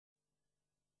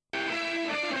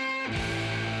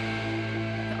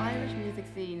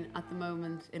scene at the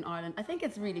moment in Ireland, I think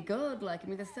it's really good. Like, I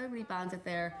mean, there's so many bands out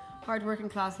there. Hard Working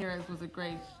Class Heroes was a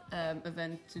great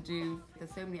event to do.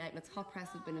 There's so many outlets. Hot Press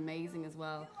has been amazing as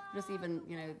well. Just even,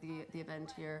 you know, the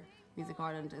event here, Music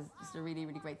Ireland, is just a really,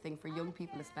 really great thing for young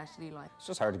people especially. Like, it's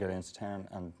just hard to get into town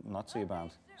and not see a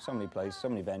band. So many places, so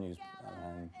many venues.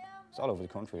 It's all over the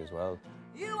country as well.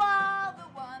 You are the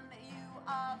one, you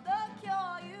are the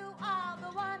cure, you are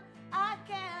the one I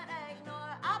can't ignore.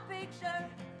 A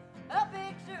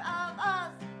picture of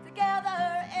us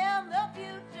together in the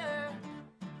future.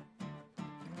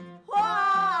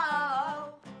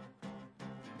 Wow,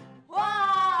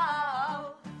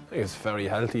 wow. I think it's a very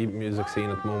healthy music scene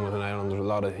at the moment in Ireland. There's a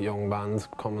lot of young bands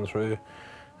coming through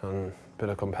and a bit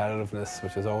of competitiveness,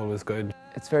 which is always good.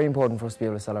 It's very important for us to be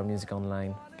able to sell our music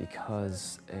online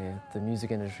because the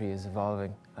music industry is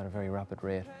evolving at a very rapid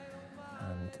rate,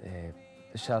 and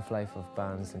the shelf life of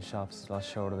bands and shops is a lot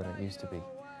shorter than it used to be.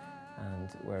 And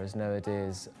whereas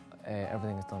nowadays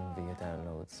everything is done via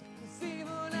downloads.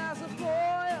 Even as a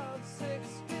boy of 16,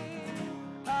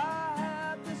 I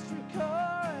had this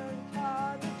recurrent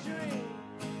kind of dream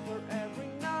where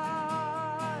every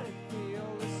night I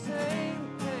feel the same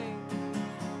thing.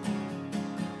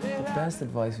 The best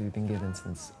advice we've been given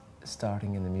since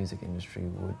starting in the music industry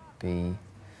would be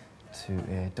to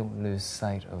don't lose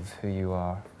sight of who you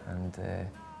are. And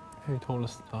Who told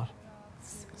us that?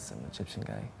 Some Egyptian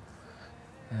guy.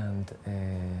 And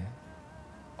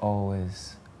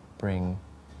always bring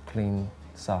clean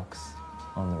socks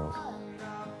on the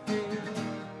road.